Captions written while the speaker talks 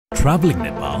Traveling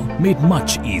Nepal made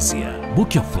much easier.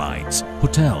 Book your flights,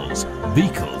 hotels,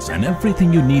 vehicles and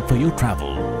everything you need for your travel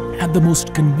at the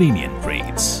most convenient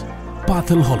rates.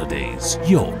 Pathil Holidays,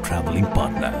 your traveling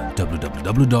partner.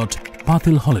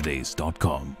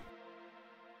 www.pathilholidays.com.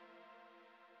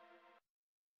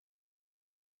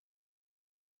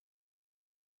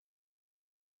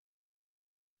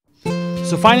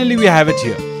 So finally we have it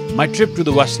here, my trip to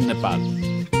the West Nepal.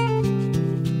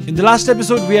 In the last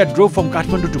episode we had drove from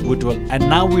Kathmandu to Butwal and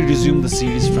now we resume the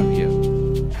series from here.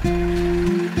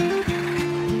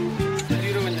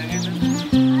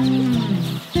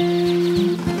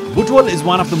 Butwal is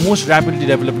one of the most rapidly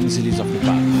developing cities of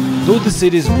Nepal. Though the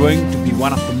city is growing to be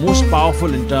one of the most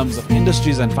powerful in terms of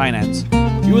industries and finance,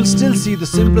 you will still see the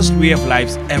simplest way of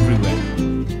lives everywhere.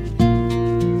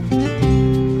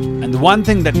 And the one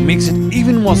thing that makes it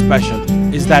even more special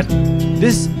is that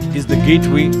this is the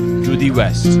gateway to the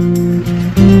West.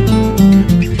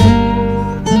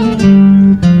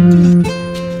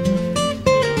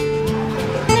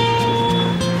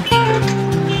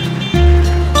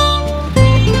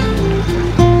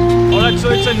 Alright,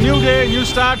 so it's a new day, new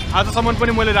start. आजसम्म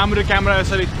पनि मैले राम्रो camera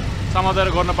यसरी समातेर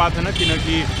गर्न पाएको थिएन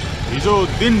किनकि हिजो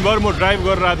दिनभर म ड्राइभ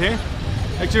गरिरहेको थिएँ.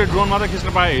 एक्चुअली ड्रोन मात्र खिच्न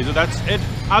पाएँ हिजो, द्याट्स इट.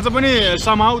 आज पनि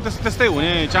समहाउ त्यस्तै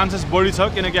हुने चान्सेस बढी छ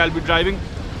किनकि आइल बी ड्राइभिङ.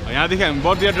 यहाँदेखि हामी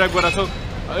बर्दिया ड्राइभ गरेको छौँ.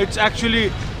 It's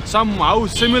actually somehow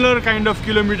similar kind of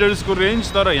किलोमिटर्सको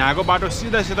range, तर यहाँको बाटो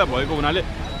सिधा सिधा भएको हुनाले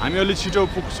हामी अलि छिटो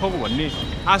पुग्छौँ भन्ने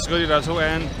आश गरिरहेछौँ.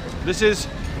 एन्ड दिस इज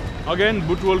अगेन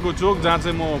बुटवलको चोक जहाँ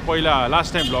चाहिँ म पहिला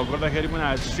लास्ट टाइम भ्लग गर्दाखेरि पनि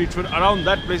street food around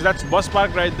that place. That's bus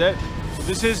park right there.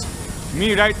 This is me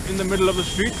right in the middle of the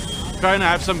street trying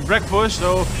have some breakfast.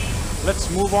 So let's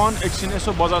move on. एकछिन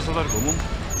यसो बजार सजार घुमौँ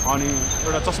अनि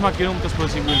एउटा चस्मा किनौँ,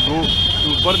 त्यसपछि विल गो टु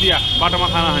बर्दिया. बाटोमा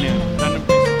खाना खाने random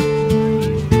place.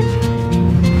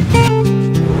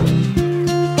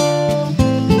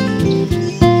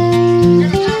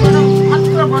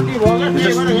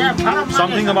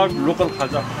 Something about local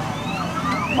khaja,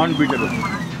 unbeatable.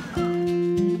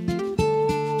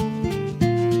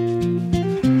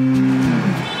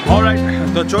 All right,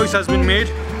 the choice has been made.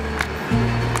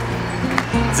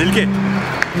 Zilke.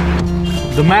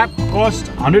 The map cost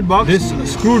 $100. This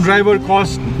screwdriver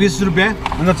cost 20 rupiah.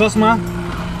 And the chasma,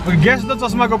 okay, guess the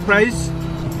chasma ka price,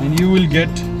 and you will get.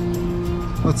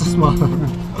 A chasma.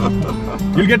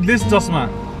 You'll get this chasma.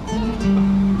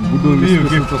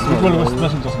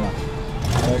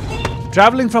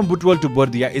 Traveling from Butwal to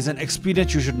Bardiya is an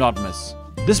experience you should not miss.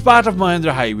 This part of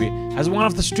Mahendra Highway has one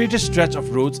of the straightest stretch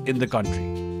of roads in the country.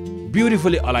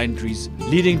 Beautifully aligned trees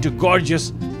leading to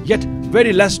gorgeous yet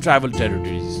very less traveled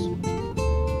territories.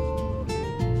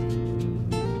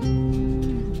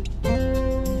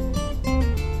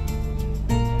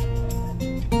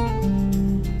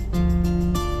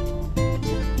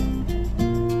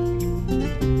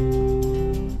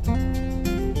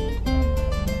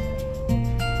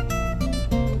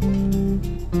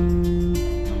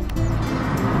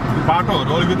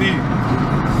 बाटोहरु अलिकति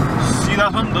सिधा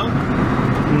छ नि त,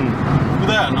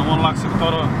 कुदाइहाल्न मन लाग्छ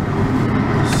तर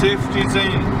safety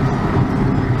चाहिँ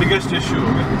biggest issue हो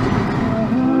क्या.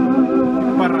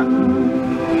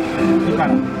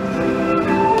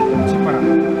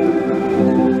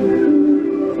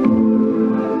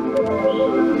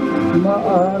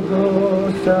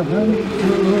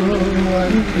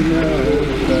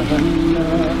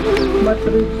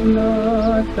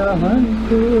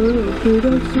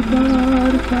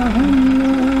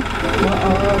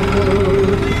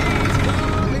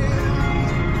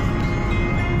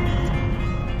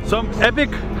 Some epic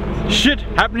shit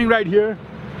happening right here.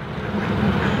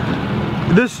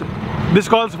 This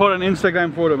calls for an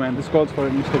Instagram photo, man. This calls for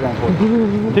an Instagram photo.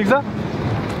 ठीक छ?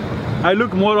 I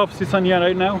look more of Sisan here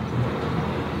right now.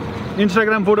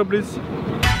 Instagram photo, please.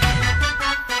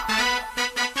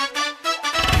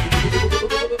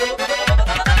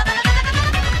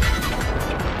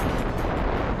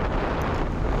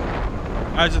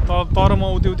 आज तर म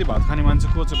उति भात खाने मान्छे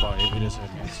को चाहिँ भयो फेरि यसरी.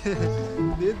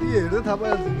 त्यति हेर्दै थाहा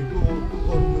पाइहाल्छ नि को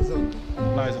गर्नु छ.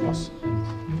 Lies bus.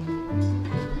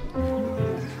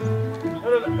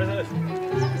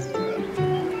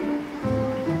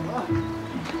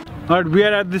 Alright, we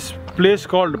are at this place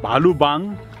called Bhalu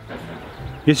Bang.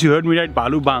 Yes, you heard me right,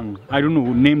 Bhalu Bang. I don't know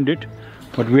who named it,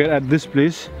 but we are at this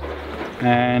place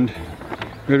and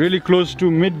we're really close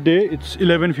to midday. It's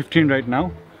 11:15 right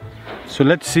now. So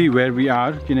let's see where we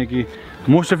are. Kinaki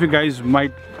most of you guys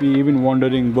might be even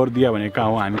wondering Bardiya bhane kaha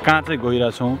ho, हामी कहाँ चाहिँ गइरा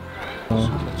छौं.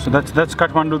 So that's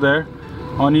Kathmandu there.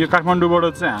 अनि यो काठमाडौँबाट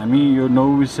चाहिँ हामी यो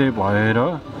 9 विषय भएर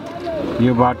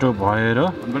यो बाटो भएर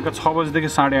बेलुका 6 बजेदेखि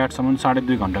 8:30 सम्म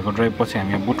 2.5 घण्टाको ड्राइभ पछि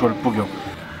हामी यहाँ Butwal पुग्यौं.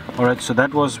 Alright, so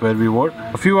that was where we were.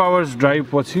 A few hours drive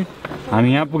पछि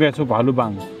हामी यहाँ पुगेछौँ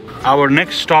Bhalubang. Our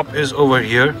next stop is over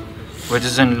here, which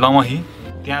is in Lamahi.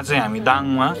 त्यहाँ चाहिँ हामी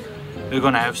दाङमा we're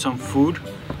gonna have some food.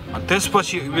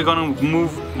 त्यसपछि we're gonna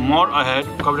move more ahead,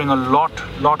 covering a lot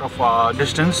of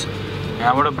distance.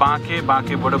 यहाँबाट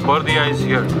बाँकेबाट Bardiya is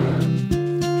here.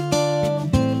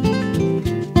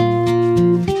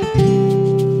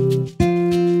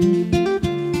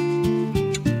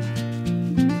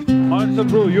 So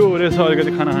bro, यो रहेछ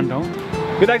अलिकति खाना खान ठाउँ.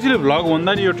 It actually vlog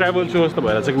भन्दा नि यो travel show जस्तो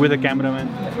भइरहेछ कि with a cameraman.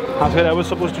 Actually I was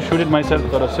supposed to shoot it myself,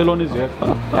 तर Ceylon is here.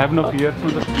 I have no fear.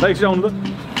 दाइ एकछिन आउनु त.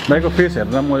 दाइको फेस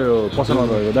हेरेर म यो पसलमा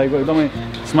गएको. दाइको एकदमै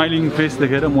स्माइलिङ फेस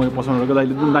देखेर म यो पसलमा गएको.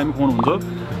 दाइले जुन दामी खुवाउनु हुन्छ.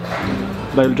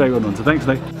 दाइले ट्राई गर्नुहुन्छ. थ्याङ्क्स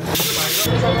दाइ.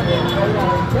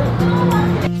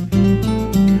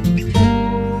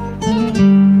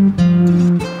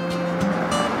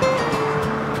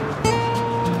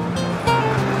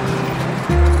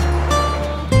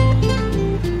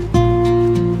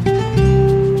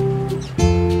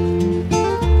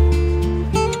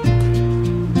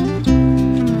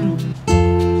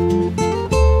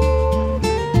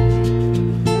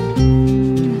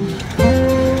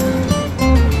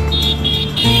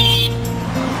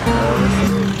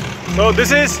 So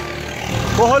this is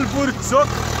Kohalpur Chowk.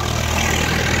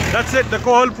 That's it, the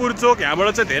Kohalpur Chowk.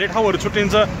 यहाँबाट चाहिँ धेरै ठाउँहरु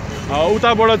छुट्टिन्छ.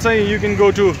 उताबाट चाहिँ you can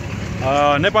go to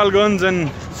Nepalganj and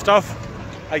stuff,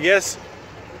 I guess.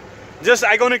 Just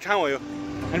iconic ठाउँ हो यो.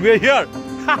 And we are here.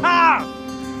 Haha!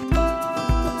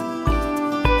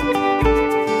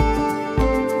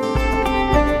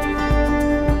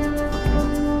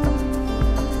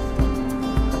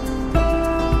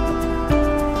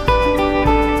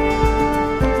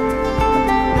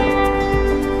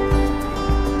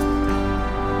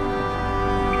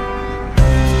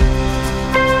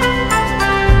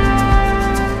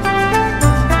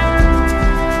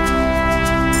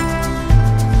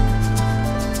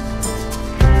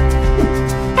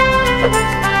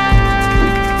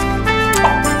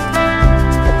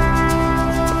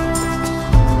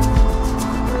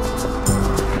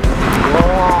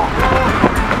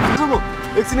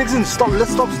 Stop,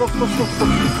 let's stop.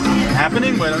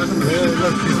 Happening, but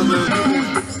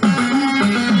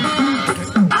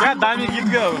क्या दामी गीत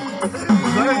क्या हो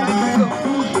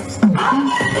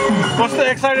कस्तो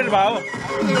एक्साइटेड भयो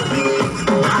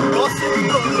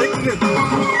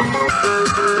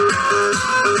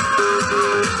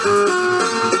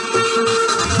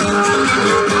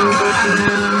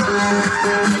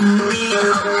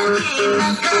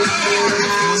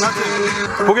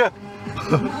पुग्यो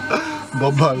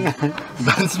Bubble.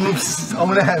 Dance moves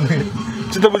आउने हामी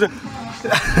चित्त बुझ्यो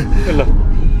ल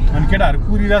अनि केटाहरु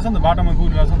कुरिरहेछ नि त बाटोमा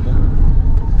कुरिरहेछ नि त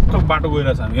कस्तो बाटो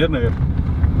गइरहेछ हामी हेर्न हेर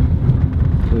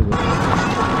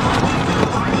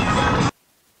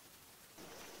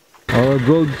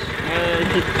roads.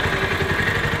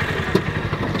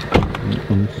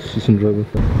 Sisan driver.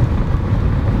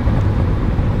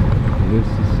 Yes,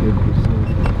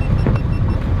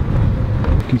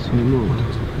 Kisano.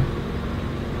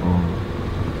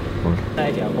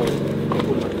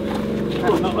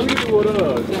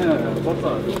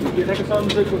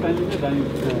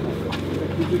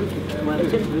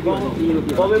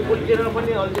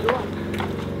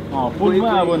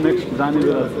 पुलमा अब नेक्स्ट जाने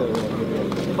बेला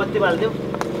बत्ती बाल्दियो